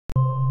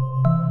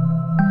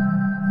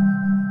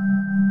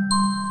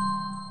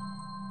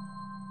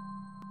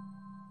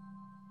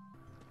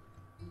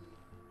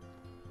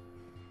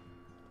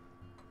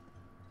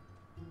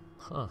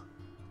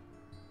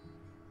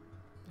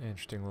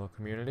Interesting little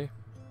community.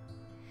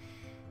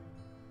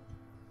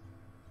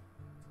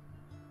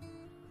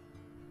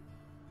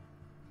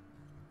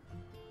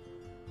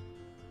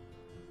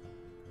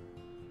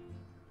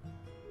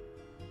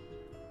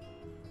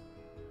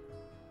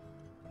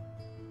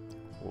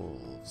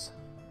 Wolves.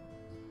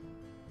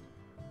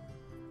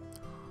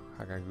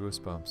 I got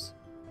goosebumps.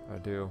 I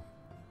do.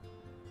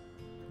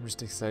 I'm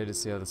just excited to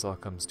see how this all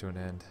comes to an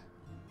end.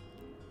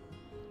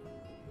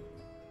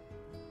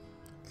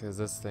 Because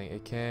this thing,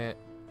 it can't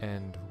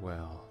end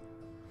well.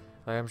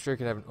 Like, I'm sure it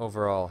could have an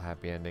overall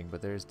happy ending,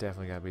 but there's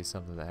definitely got to be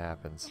something that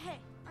happens. Hey,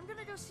 I'm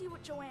gonna go see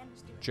what Joanne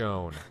is doing.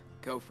 Joan.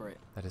 Go for it.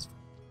 That is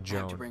I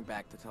have to Joan. bring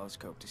back the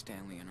telescope to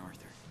Stanley and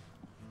Arthur.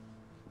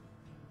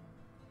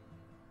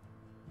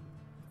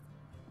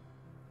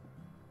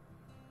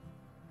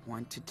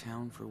 Went to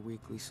town for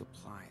weekly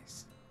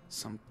supplies.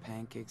 Some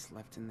pancakes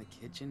left in the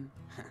kitchen?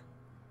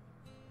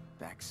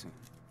 Back soon.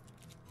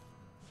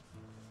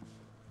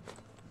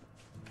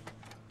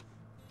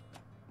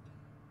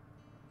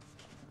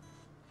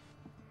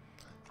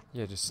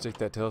 Yeah, just stick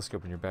that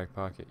telescope in your back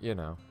pocket, you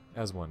know,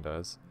 as one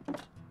does.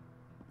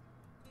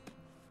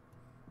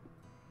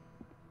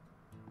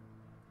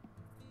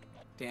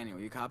 Daniel,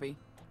 you copy?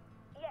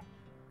 Yes,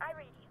 I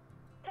read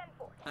you.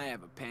 10-4. I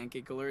have a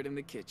pancake alert in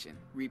the kitchen.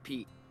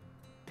 Repeat.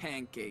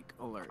 Pancake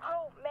alert.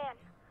 Oh, man.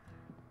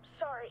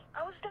 Sorry,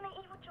 I was gonna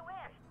eat with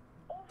Joanne.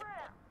 Over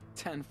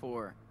and out.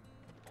 10-4.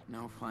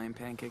 No flying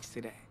pancakes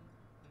today.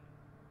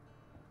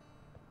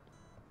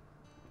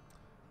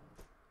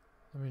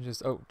 Let me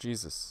just, oh,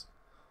 Jesus.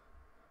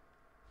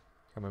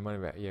 Got my money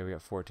back. Yeah, we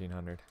got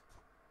 1,400.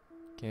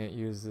 Can't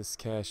use this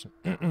cash.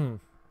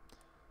 Can't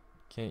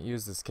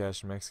use this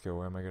cash in Mexico.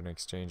 Where am I going to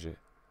exchange it?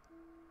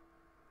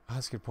 Oh,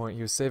 that's a good point.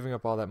 He was saving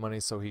up all that money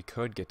so he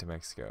could get to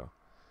Mexico.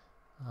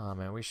 Oh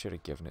man, we should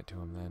have given it to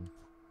him then.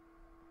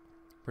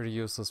 Pretty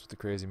useless with the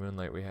crazy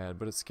moonlight we had,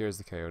 but it scares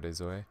the coyotes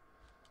away.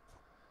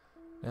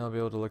 Now I'll be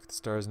able to look at the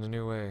stars in a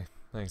new way.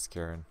 Thanks,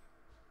 Karen.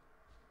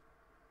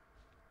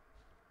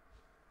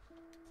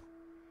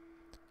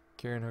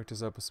 Karen hooked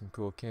us up with some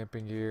cool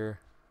camping gear.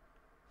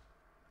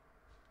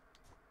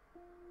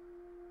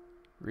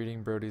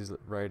 Reading Brody's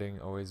writing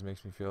always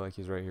makes me feel like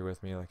he's right here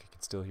with me, like I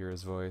can still hear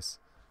his voice.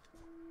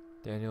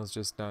 Daniel's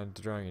just not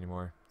into drawing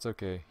anymore. It's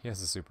okay, he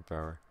has a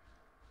superpower.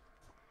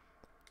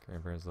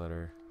 Grandparents'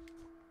 letter.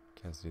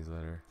 Cassidy's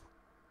letter.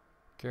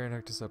 Karen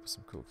hooked us up with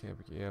some cool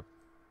camping gear. Yep,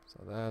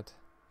 saw that.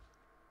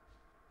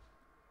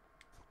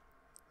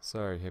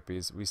 Sorry,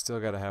 hippies, we still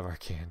gotta have our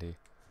candy.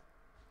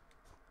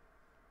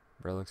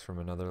 Relics from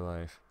another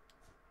life.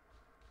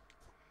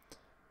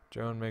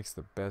 Joan makes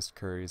the best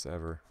curries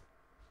ever.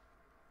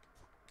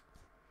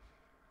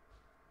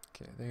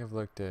 Okay, I think I've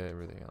looked at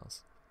everything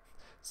else.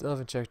 Still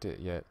haven't checked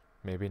it yet.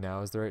 Maybe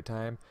now is the right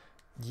time?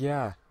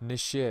 Yeah, no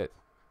shit.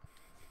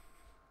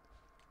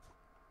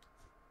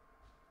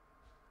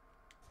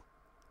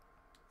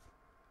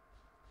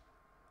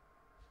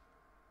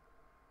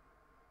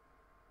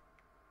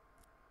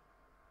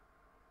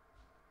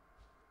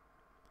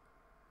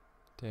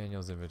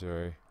 Daniel's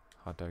inventory.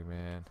 Hot dog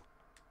man.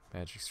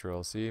 Magic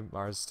scroll. See,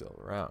 Mars is still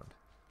around.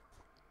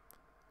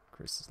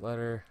 Chris's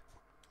letter.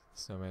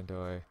 Snowman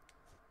toy.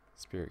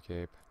 Spirit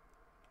cape.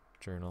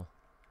 Journal.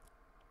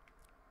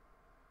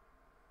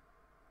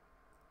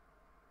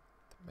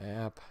 The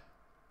map.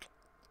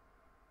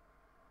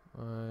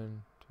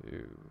 1,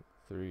 2,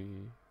 3,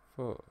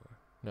 4.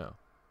 No.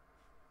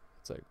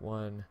 It's like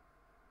 1.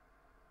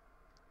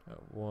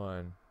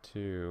 1,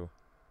 2.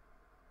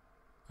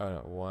 Oh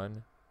no.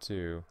 1,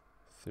 2,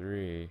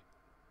 3,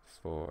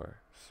 4,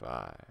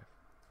 5.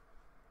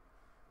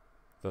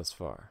 Thus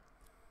far.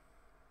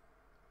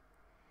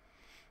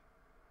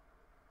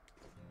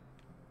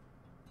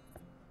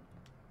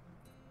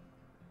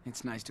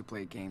 It's nice to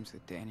play games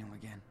with Daniel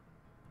again.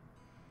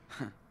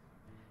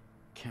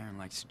 Karen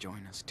likes to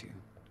join us too.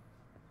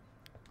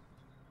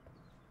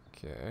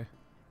 Okay.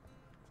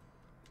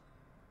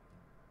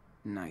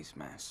 Nice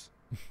mess.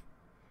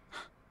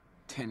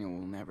 Daniel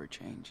will never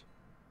change.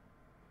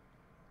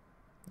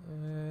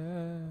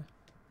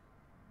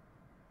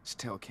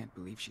 Still can't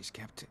believe she's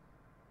kept it.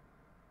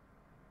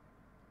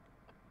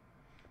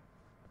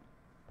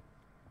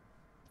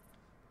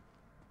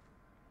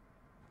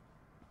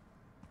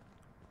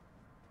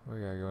 We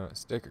gotta go on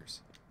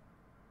stickers.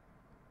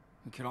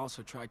 We could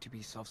also try to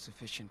be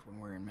self-sufficient when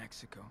we're in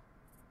Mexico.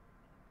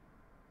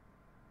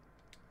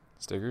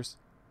 Stickers?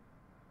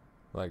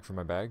 Like for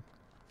my bag?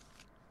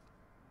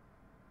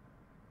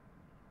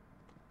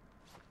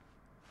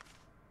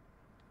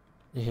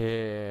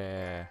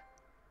 Yeah.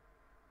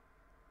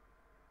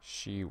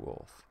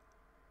 She-wolf.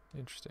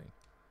 Interesting.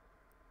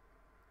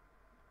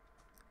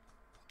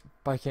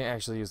 But I can't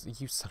actually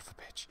use... You son of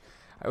a bitch.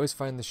 I always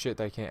find the shit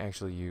that I can't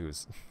actually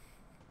use.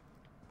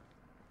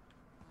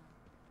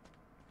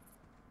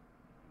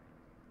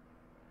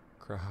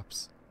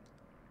 Crops.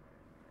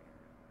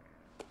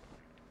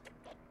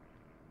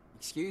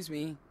 Excuse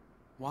me,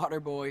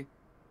 water boy.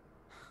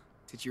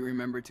 Did you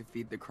remember to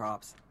feed the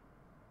crops?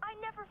 I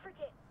never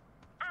forget.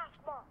 Ask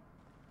Mom.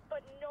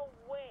 But no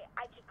way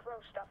I could grow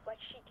stuff like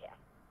she can.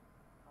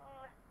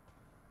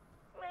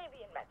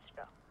 Maybe in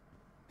Mexico.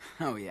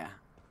 Oh yeah.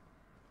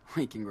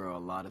 We can grow a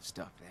lot of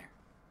stuff there.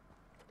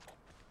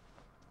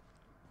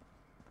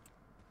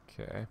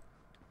 Okay.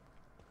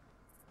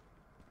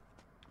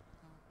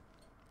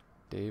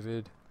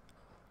 David.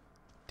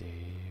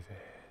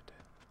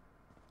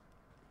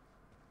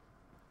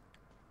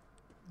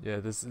 Yeah,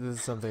 this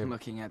is something.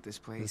 Looking at this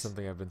place, This is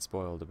something I've been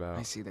spoiled about.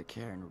 I see that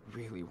Karen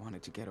really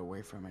wanted to get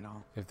away from it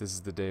all. If this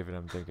is the David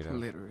I'm thinking of.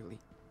 Literally.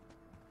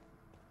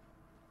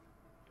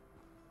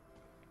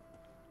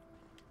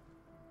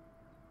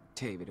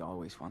 David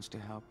always wants to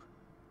help,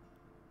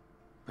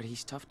 but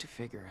he's tough to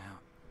figure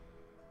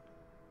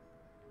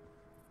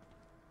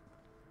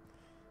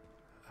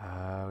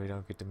out. We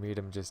don't get to meet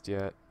him just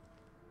yet.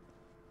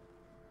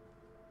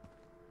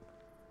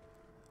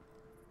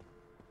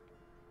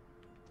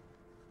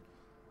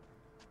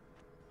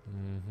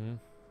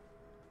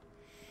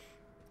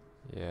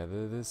 Yeah,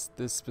 this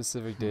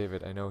specific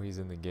David, I know he's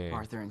in the game.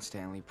 Arthur and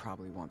Stanley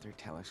probably want their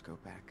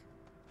telescope back.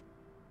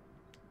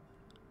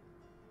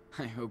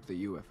 I hope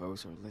the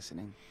UFOs are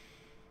listening.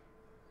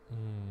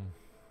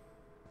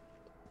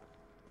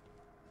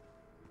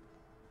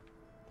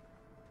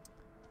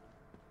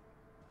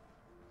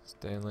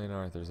 Stanley and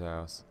Arthur's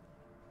house.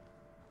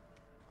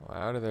 Well,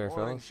 out of there,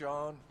 Morning, fellas.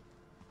 Sean.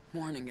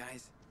 Morning,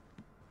 guys.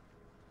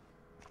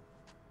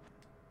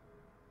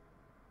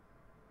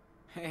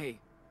 Hey,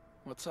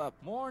 what's up?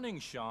 Morning,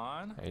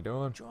 Sean. How you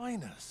doing?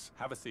 Join us.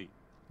 Have a seat.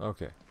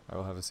 Okay, I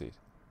will have a seat.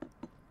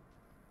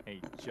 Hey,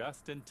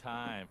 just in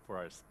time for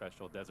our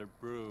special desert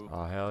brew.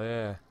 Oh, hell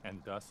yeah.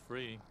 And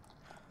dust-free.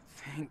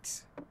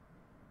 Thanks.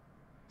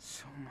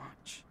 So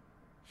much.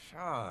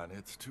 Sean,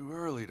 it's too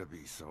early to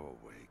be so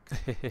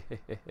awake.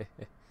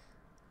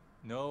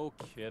 No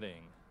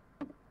kidding.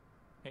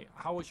 Hey,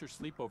 how was your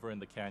sleepover in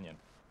the canyon?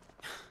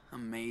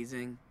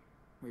 Amazing.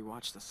 We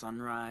watched the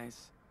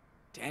sunrise.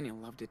 Daniel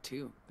loved it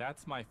too.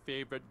 That's my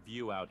favorite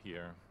view out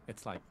here.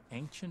 It's like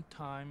ancient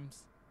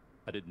times,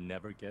 but it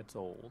never gets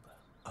old.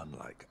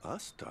 Unlike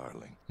us,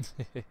 darling.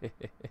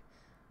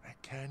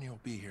 That canyon will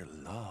be here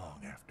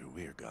long after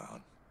we're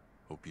gone.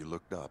 Hope you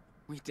looked up.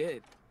 We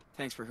did.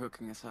 Thanks for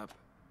hooking us up.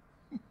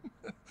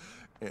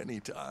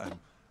 Anytime.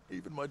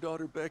 Even my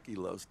daughter Becky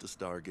loves to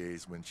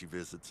stargaze when she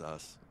visits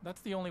us.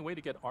 That's the only way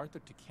to get Arthur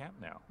to camp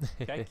now.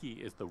 Becky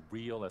is the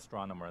real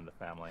astronomer in the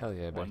family. Hell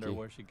yeah, Wonder Becky.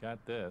 where she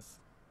got this.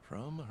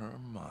 From her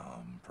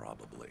mom,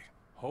 probably.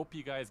 Hope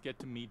you guys get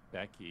to meet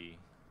Becky.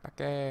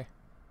 Okay.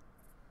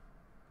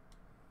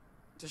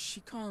 Does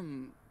she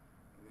come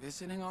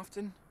visiting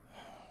often?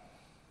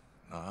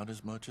 Not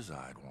as much as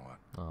I'd want.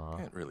 Aw.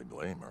 Can't really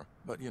blame her.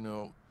 But you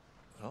know,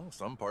 well,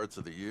 some parts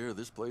of the year,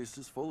 this place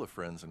is full of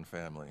friends and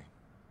family.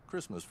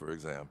 Christmas, for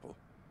example.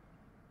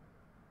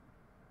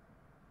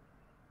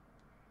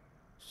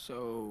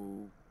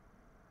 So,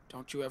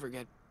 don't you ever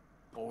get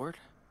bored?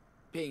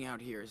 Being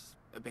out here is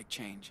a big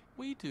change.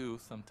 We do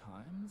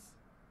sometimes.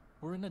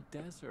 We're in a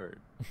desert.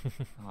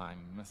 I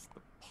miss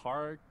the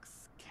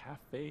parks,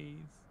 cafes,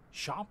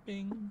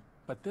 shopping.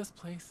 But this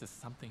place is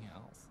something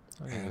else.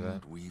 I'll give you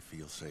that. And we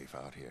feel safe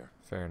out here.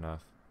 Fair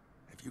enough.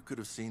 If you could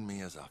have seen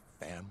me as a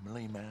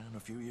family man a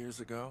few years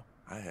ago,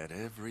 I had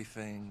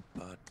everything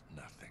but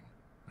nothing.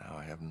 Now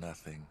I have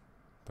nothing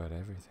But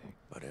everything.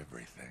 but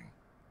everything.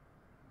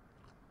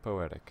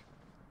 Poetic.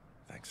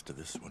 Thanks to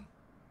this one.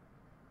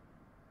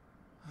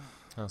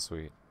 How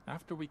sweet.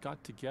 After we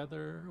got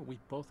together, we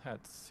both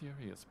had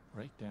serious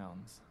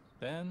breakdowns.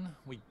 Then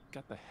we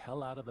got the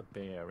hell out of the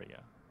Bay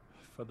Area.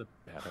 For the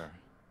better.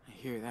 I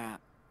hear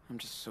that. I'm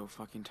just so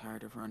fucking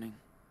tired of running.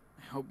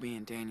 I hope me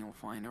and Daniel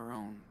find our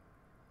own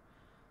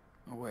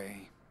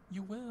way.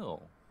 You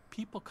will.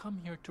 People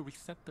come here to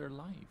reset their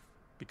life.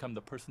 Become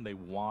the person they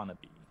want to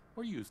be.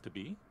 Or used to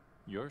be.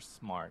 You're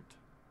smart.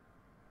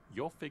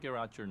 You'll figure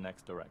out your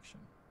next direction.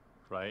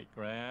 Right,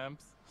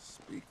 Gramps?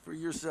 Speak for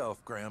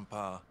yourself,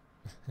 Grandpa.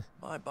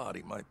 My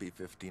body might be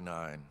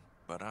 59,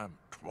 but I'm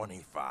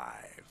 25.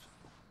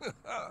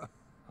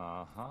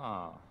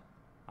 Uh-huh.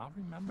 I'll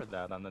remember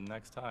that on the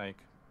next hike.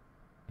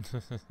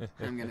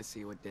 I'm gonna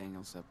see what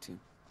Daniel's up to.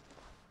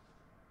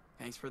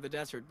 Thanks for the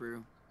desert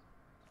brew.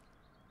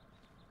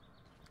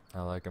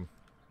 I like him.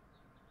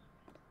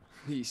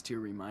 These two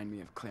remind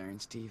me of Claire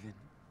and Steven.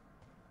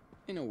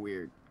 In a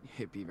weird,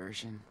 hippie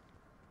version.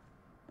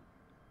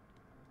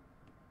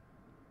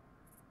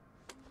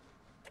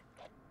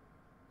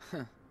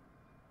 Huh.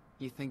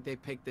 You think they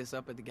picked this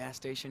up at the gas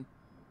station?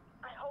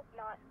 I hope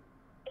not.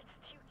 It's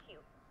too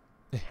cute.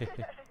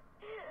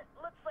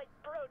 Looks like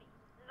Brody,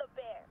 the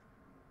bear.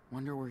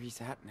 Wonder where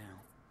he's at now.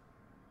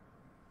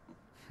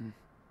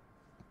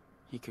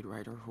 He could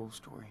write our whole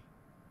story.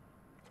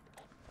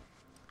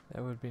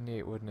 That would be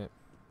neat, wouldn't it?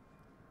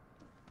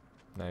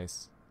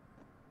 Nice.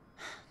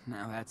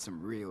 Now that's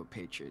some real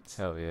Patriots.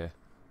 Hell yeah.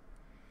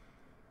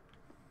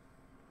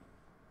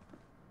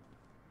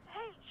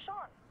 Hey,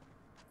 Sean.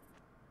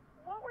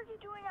 What were you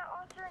doing at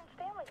Arthur and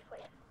Stanley's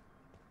place?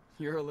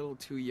 You're a little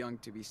too young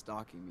to be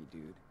stalking me,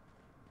 dude.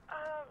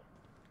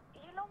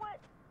 You know what?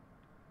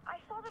 I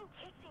saw them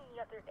kissing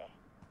the other day.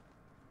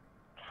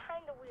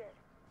 kinda weird.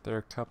 They're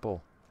a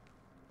couple.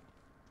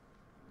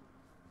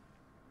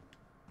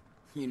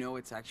 You know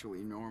it's actually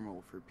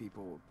normal for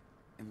people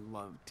in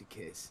love to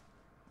kiss,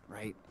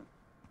 right?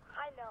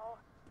 I know.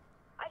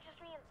 I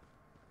just mean,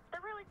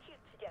 they're really cute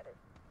together.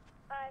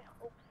 I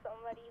hope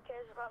somebody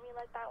cares about me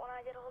like that when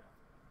I get old.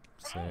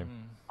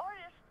 Same.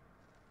 Artist,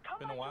 come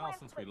Been a on, while Joanne's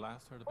since we place.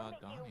 last heard We'll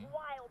about make you Donnie.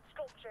 wild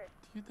sculptures.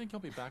 Do you think he'll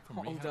be back from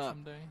Hold rehab up.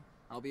 someday?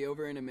 I'll be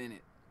over in a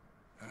minute.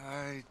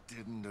 I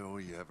didn't know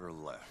you ever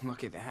left.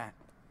 Look at that.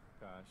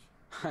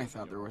 Gosh, I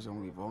thought there was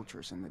only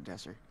vultures in the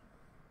desert.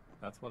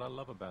 that's what I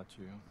love about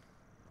you.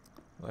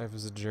 Life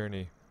is a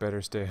journey.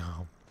 Better stay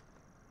home.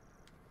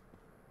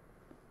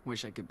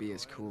 Wish I could be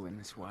as cool and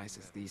as wise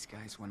as these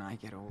guys when I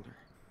get older.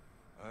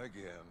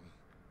 Again.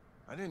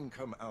 I didn't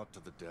come out to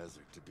the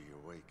desert to be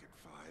awake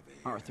at 5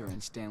 a.m. Arthur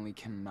and Stanley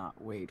cannot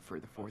wait for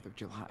the 4th of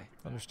July.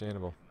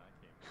 Understandable.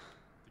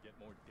 To get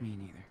more Me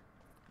neither.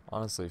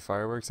 Honestly,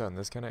 fireworks out in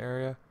this kind of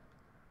area,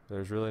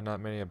 there's really not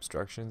many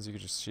obstructions. You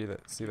could just see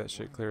that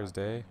shit clear as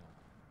day.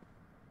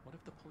 What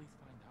if the police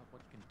find out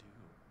what you can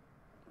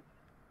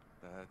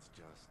do? That's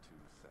just too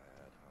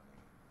sad,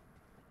 honey.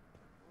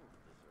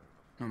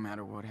 No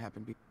matter what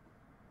happened.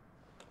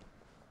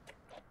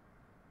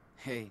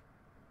 Hey,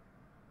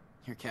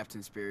 your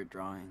Captain Spirit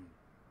drawing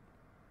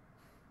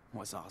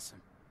was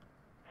awesome.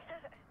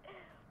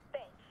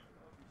 Thanks.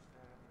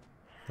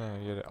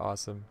 You get it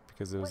awesome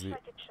because it was Wish the. I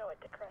could show it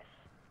to Chris.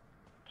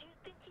 Do you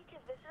think he can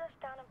visit us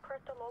down in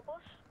Puerto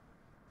Lobos?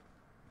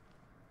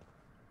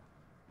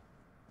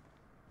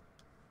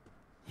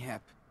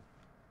 Yep.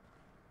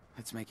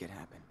 Let's make it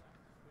happen.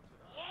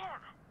 Yeah.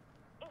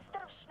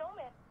 Instead of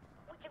snowmen,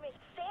 we can make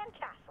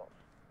sandcastles.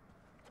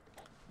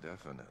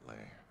 Definitely.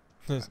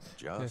 Yes,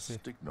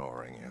 Just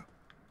ignoring you.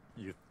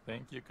 You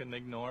think you can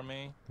ignore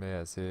me?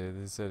 yeah, see,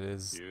 they said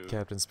his You-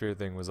 Captain Spirit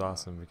thing was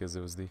awesome because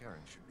it was the Karen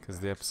should be because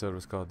back the episode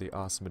was called "The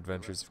Awesome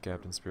Adventures of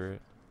Captain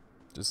Spirit."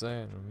 Just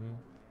saying.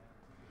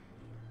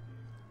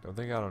 Don't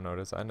think I don't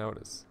notice. I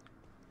notice.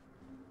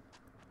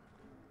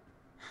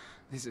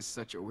 This is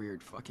such a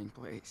weird fucking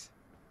place.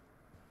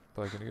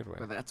 But like in a good way.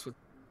 But that's what...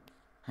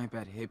 I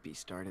bet hippies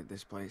started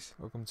this place.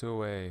 Welcome to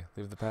Away.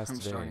 Live the past I'm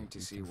today. starting to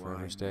You see can why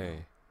forever now.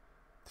 stay.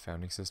 The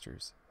Founding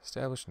Sisters.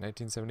 Established in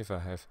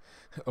 1975.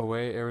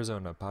 Away,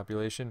 Arizona.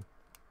 Population?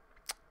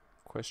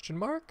 Question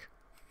mark?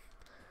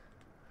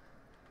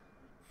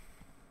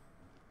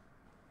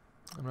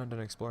 I'm not done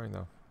exploring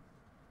though.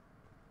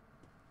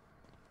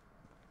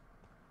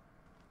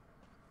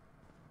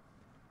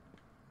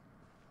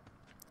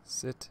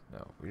 Sit?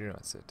 No, we do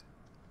not sit.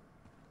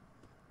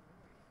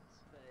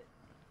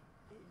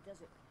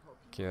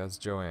 Okay, that's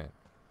Joanne.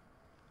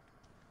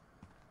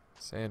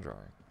 Sand drawing.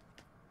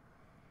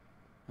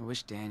 I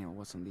wish Daniel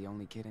wasn't the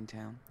only kid in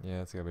town.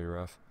 Yeah, it's gotta be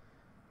rough.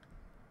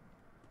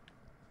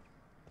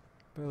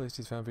 But at least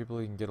he's found people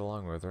he can get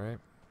along with, right?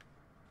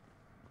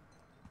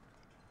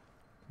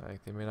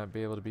 Like, they may not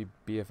be able to be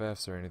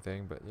BFFs or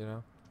anything, but you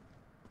know.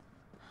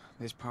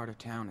 This part of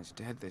town is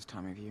dead this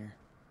time of year.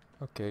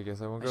 Okay,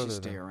 guess I won't I go should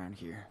there stay then. around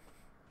here.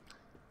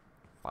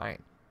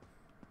 Fine.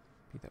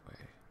 Be that way.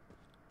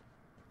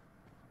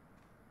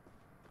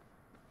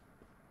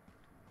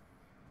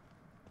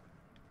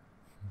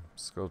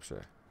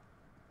 Sculpture.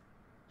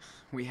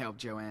 We helped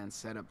Joanne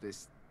set up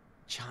this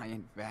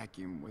giant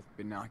vacuum with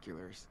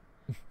binoculars,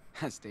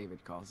 as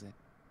David calls it.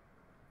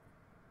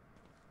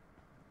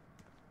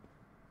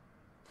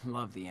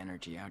 Love the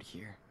energy out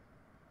here,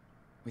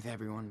 with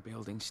everyone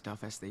building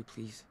stuff as they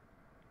please.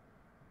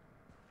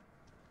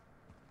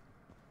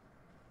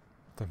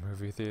 The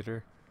movie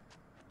theater.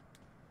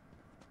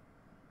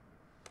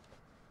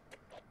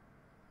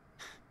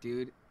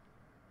 Dude,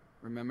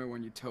 remember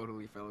when you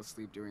totally fell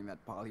asleep during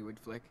that Bollywood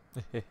flick?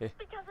 Because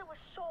it was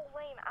so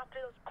lame after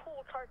those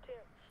cool cartoons.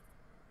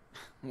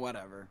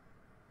 Whatever.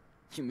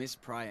 You missed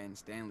Priya and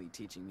Stanley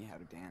teaching me how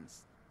to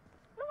dance.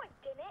 No, I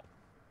didn't.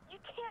 You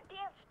can't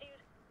dance, dude.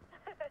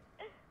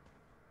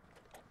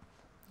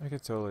 I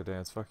could totally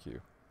dance, fuck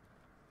you.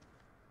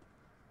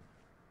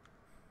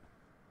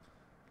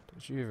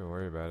 Don't you even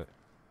worry about it.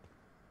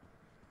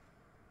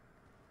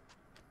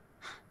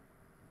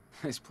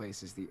 This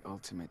place is the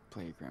ultimate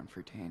playground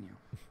for Daniel.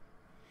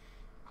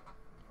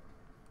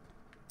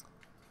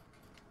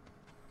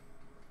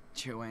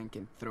 Joanne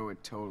can throw a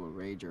total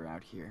rager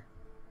out here,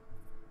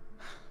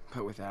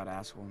 but without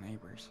asshole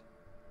neighbors.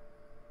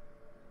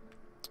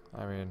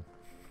 I mean,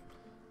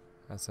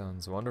 that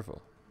sounds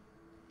wonderful.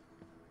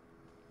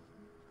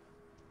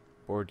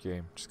 Board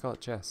game. Just call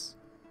it chess.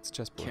 It's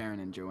chessboard. Karen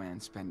and Joanne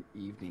spend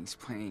evenings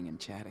playing and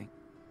chatting.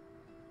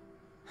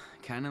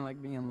 Kinda like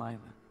me and Lila,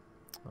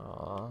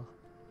 Aww.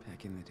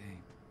 back in the day.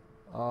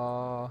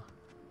 Aww.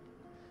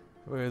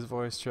 The way his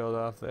voice trailed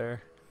off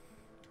there.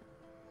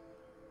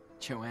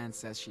 Joanne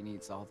says she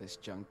needs all this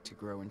junk to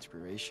grow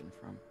inspiration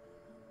from.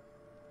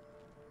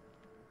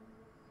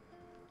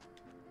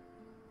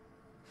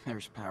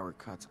 There's power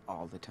cuts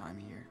all the time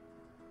here,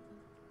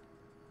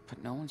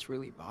 but no one's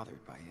really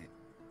bothered by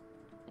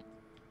it.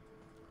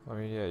 I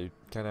mean, yeah, you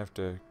kind of have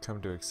to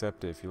come to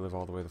accept it if you live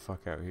all the way the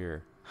fuck out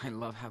here. I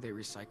love how they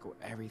recycle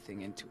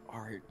everything into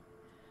art,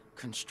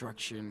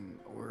 construction,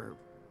 or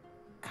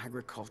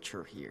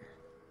agriculture here.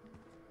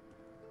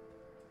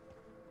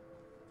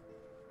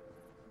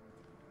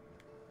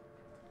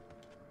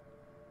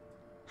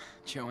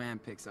 Joanne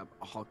picks up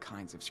all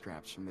kinds of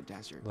scraps from the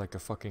desert. Like a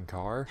fucking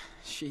car?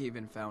 She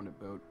even found a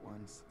boat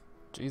once.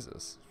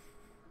 Jesus.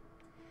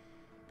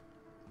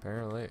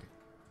 Apparently.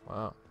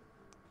 Wow.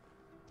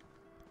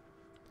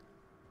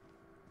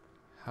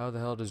 How the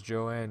hell does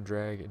Joanne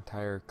drag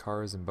entire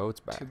cars and boats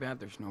back? Too bad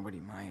there's nobody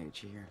my age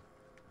here.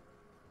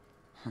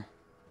 Huh.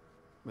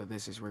 But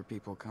this is where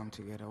people come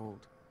to get old.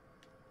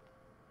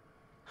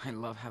 I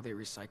love how they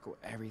recycle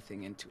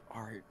everything into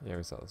art, Yeah,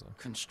 we saw this one.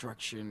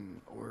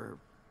 construction, or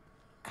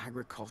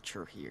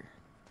agriculture here.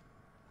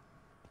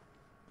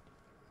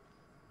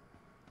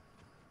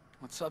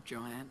 What's up,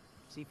 Joanne?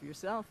 See for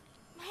yourself.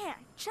 Man,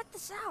 check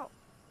this out.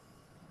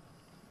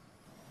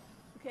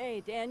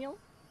 Okay, Daniel,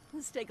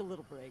 let's take a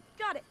little break.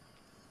 Got it.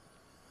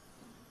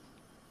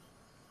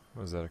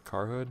 Was that a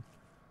car hood?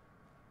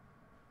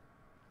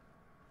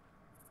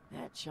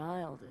 That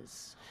child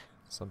is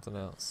Something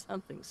else.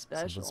 something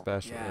special. Something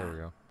special. Yeah. There we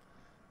go.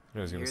 I knew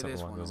it was going to be Hear something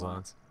this along one those a lot.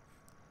 lines.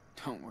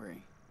 Don't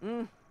worry.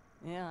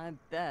 Yeah, I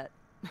bet.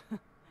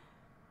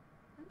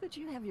 But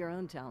you have your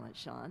own talent,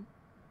 Sean.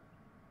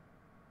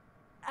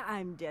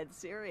 I'm dead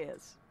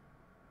serious.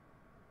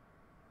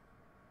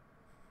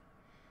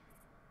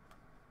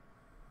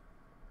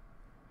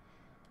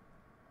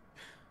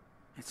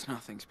 It's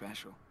nothing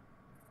special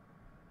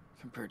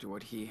compared to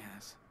what he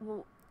has.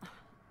 Well,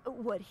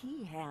 what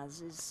he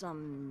has is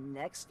some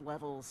next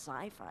level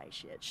sci-fi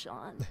shit,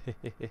 Sean.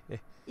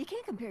 You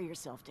can't compare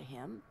yourself to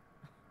him.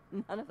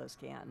 None of us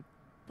can.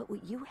 But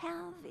what you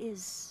have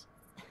is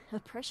a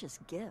precious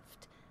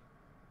gift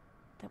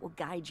that will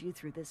guide you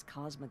through this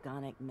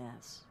cosmogonic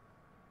mess.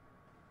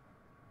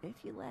 If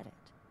you let it.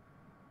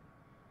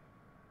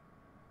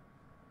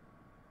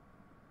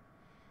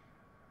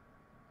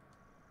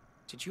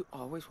 Did you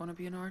always want to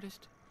be an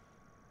artist?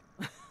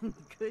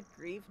 Good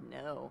grief,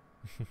 no.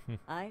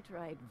 I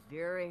tried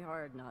very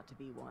hard not to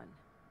be one.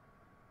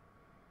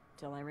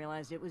 Till I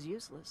realized it was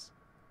useless.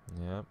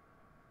 Yep.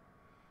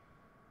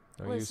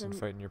 No use in Listen,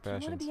 fighting your if you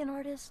want passions. to be an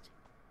artist,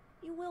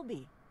 you will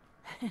be.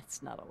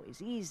 It's not always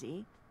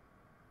easy,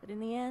 but in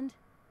the end,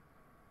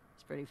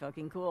 it's pretty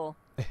fucking cool.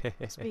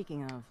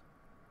 Speaking of,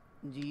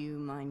 do you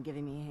mind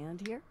giving me a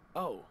hand here?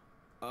 Oh,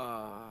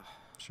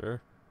 Sure.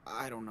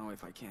 I don't know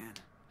if I can.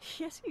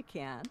 Yes, you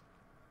can.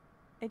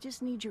 I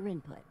just need your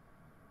input,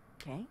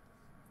 okay?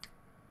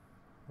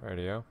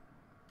 Radio.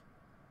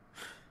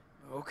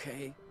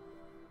 Okay.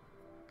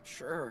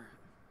 Sure.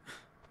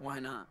 Why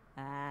not?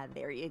 Ah,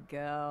 there you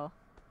go.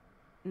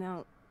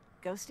 Now,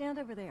 go stand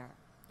over there.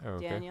 Oh,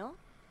 okay. Daniel,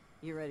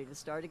 you ready to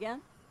start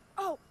again?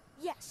 Oh,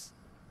 yes.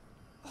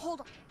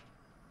 Hold on.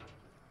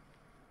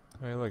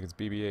 Hey, look, it's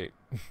BB-8.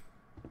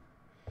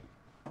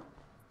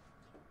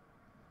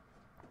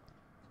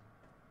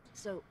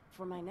 So,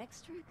 for my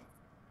next trick,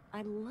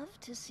 I'd love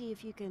to see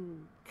if you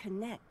can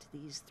connect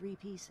these three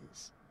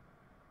pieces.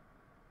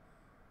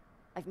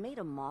 I've made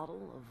a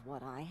model of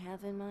what I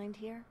have in mind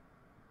here,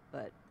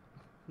 but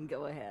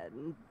go ahead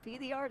and be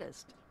the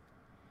artist.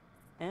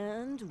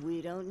 And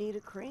we don't need a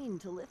crane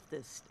to lift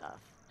this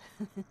stuff.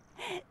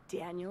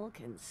 Daniel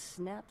can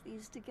snap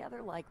these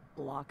together like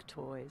block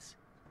toys.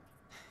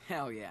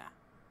 Hell yeah.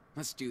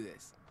 Let's do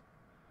this.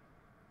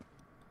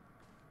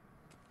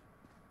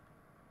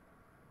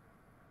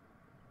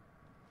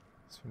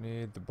 So we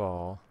need the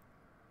ball.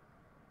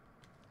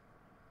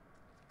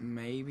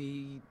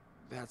 Maybe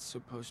that's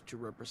supposed to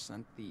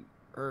represent the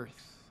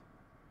Earth.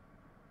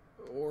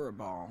 Or a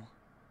ball.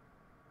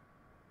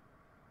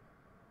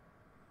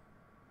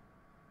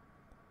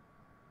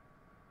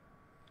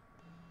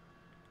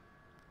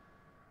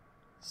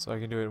 So I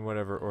can do it in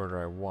whatever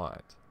order I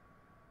want.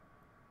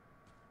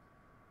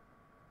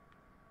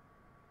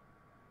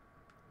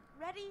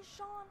 Ready,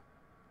 Sean?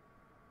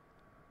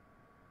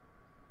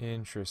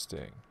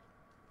 Interesting.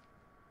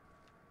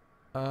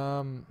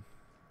 I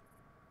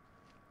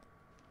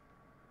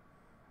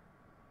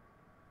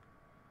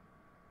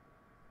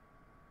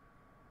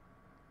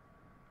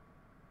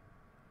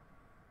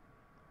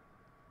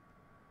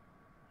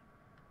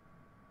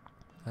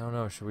don't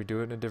know, should we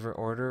do it in a different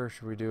order or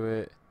should we do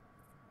it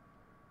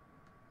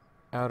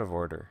out of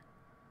order?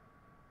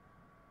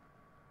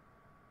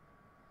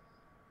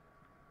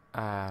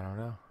 I don't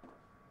know.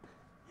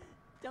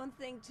 Don't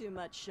think too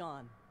much,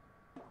 Sean.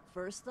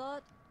 First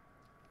thought,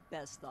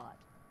 best thought.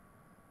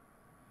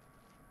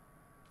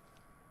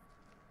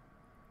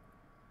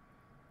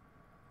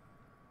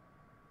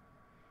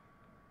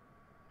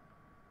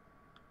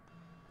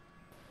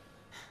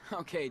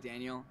 Okay,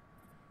 Daniel.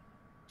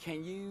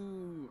 Can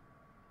you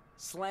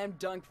slam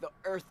dunk the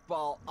Earth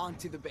ball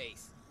onto the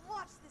base?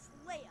 Watch this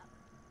layup.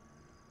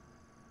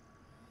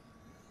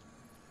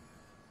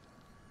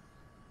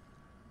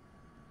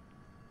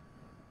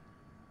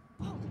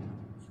 Oh,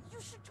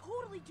 you should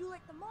totally do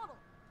like the model,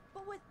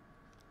 but with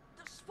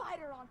the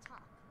spider on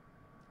top.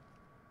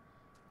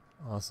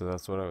 Also,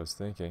 that's what I was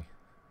thinking.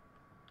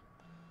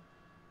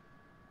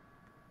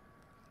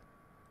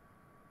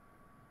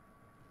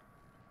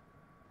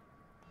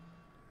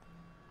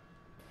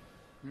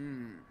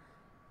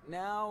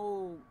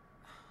 Now,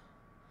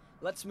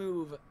 let's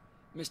move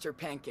Mr.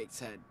 Pancake's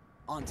head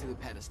onto the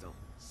pedestal.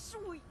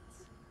 Sweet.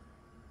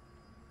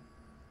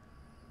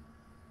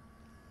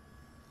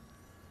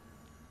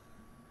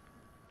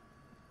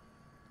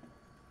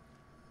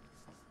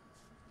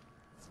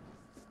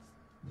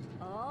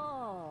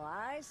 Oh,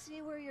 I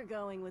see where you're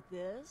going with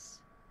this.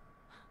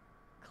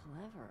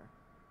 Clever.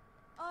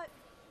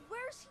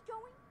 Where's he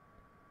going?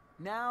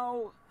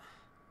 Now,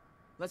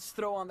 let's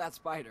throw on that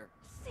spider.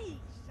 See,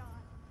 Sean.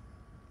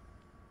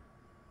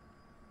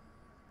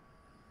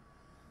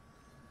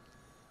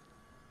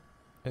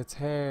 It's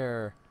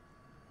hair.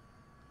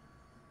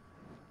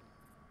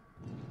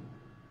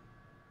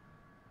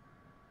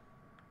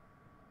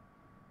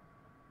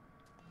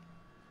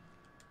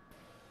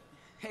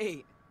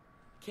 Hey,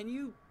 can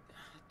you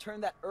turn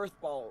that earth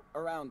ball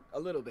around a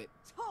little bit?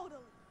 Totally.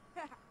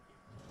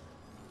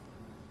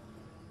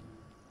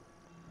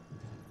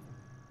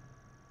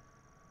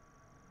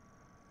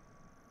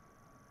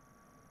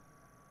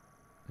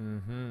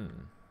 Mm-hmm.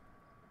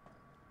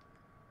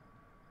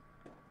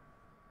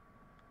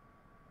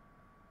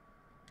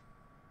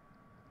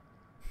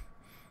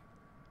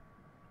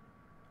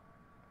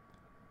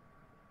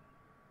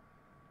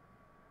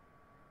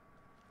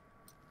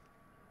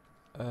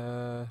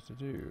 To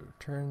do.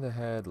 Turn the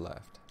head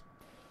left.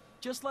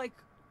 Just like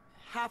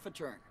half a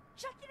turn.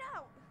 Check it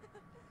out.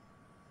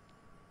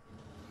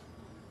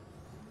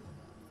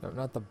 No,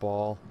 not the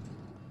ball.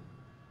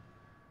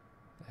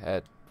 The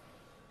head.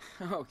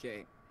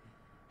 Okay.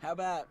 How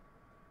about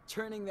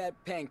turning that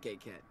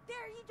pancake head?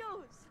 There he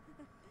goes.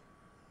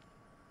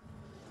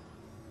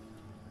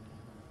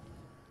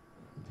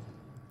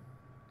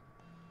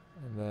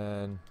 And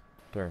then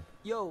turn.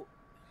 Yo,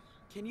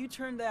 can you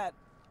turn that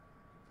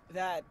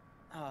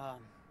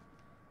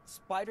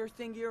spider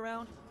thingy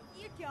around?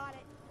 You got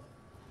it.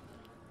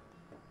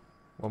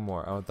 One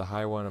more. I want the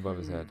high one above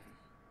his head.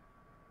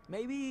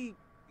 Maybe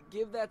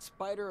give that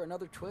spider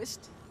another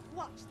twist?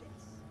 Watch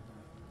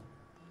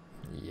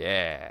this.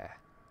 Yeah.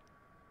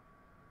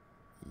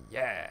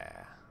 Yeah.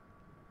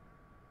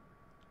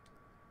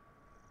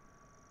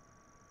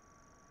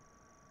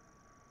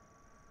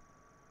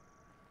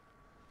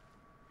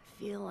 I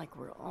feel like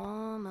we're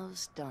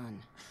almost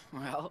done.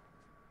 Well,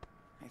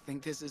 I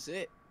think this is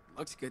it.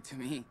 Looks good to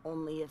me.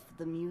 Only if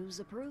the muse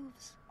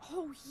approves.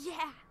 Oh,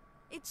 yeah.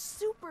 It's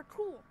super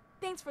cool.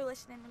 Thanks for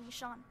listening to me,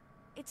 Sean.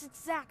 It's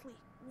exactly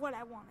what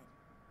I wanted.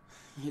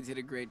 You did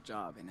a great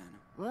job, Inanna.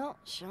 Well,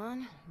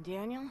 Sean,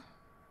 Daniel,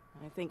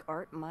 I think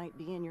art might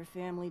be in your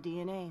family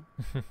DNA.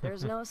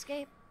 There's no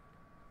escape.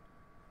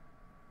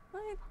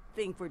 I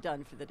think we're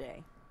done for the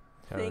day.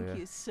 Hell Thank yeah.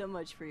 you so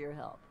much for your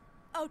help.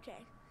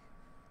 Okay.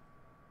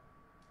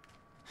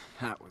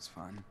 That was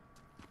fun.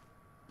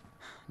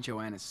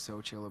 Joanne is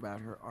so chill about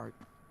her art.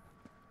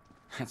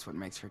 That's what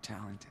makes her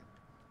talented.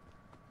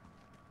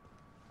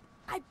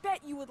 I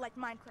bet you would like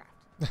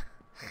Minecraft.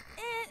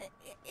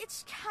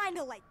 It's kind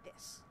of like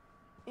this.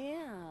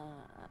 Yeah,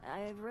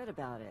 I've read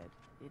about it.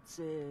 It's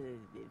a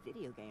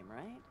video game,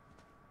 right?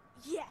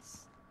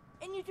 Yes.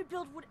 And you can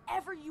build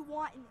whatever you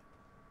want in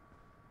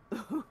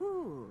it.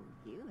 Ooh,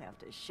 you have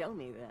to show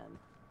me then.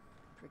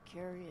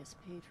 Precarious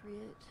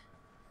patriot,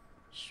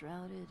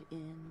 shrouded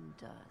in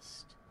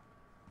dust.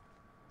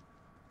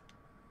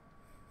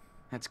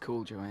 That's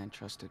cool. Joanne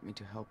trusted me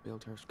to help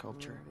build her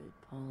sculpture. Morbid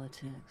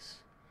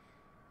politics.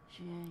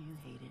 Yeah, you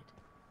hate it.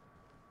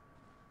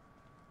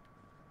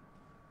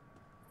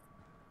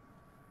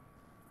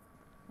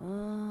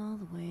 All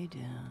the way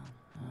down.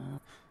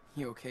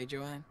 You okay,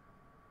 Joanne?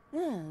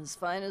 Yeah, as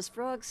fine as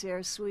frogs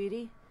here,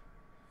 sweetie.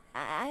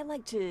 I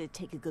like to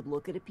take a good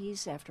look at a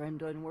piece after I'm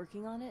done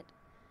working on it.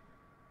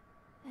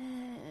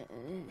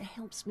 It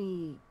helps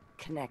me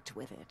connect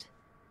with it.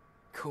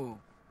 Cool.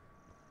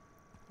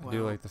 I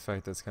do like the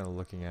fact that it's kind of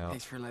looking out.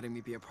 Thanks for letting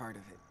me be a part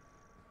of it.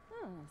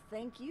 Oh,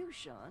 thank you,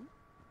 Sean.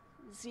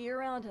 See you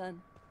around,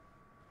 hon.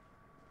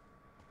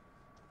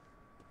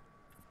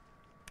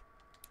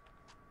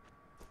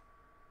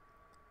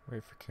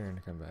 Wait for Karen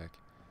to come back.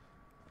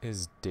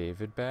 Is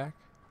David back?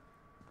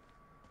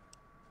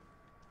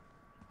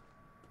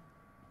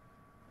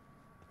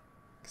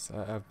 Cause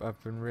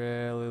I've been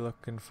really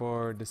looking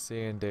forward to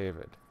seeing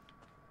David.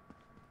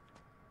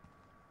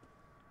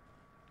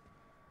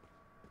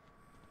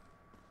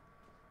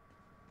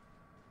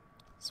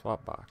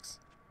 Swap box.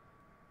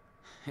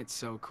 It's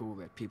so cool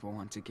that people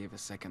want to give a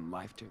second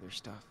life to their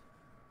stuff.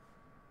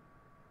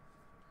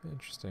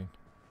 Interesting.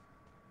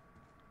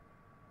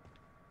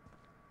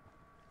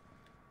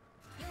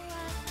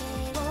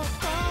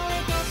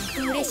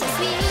 Precious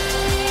sweet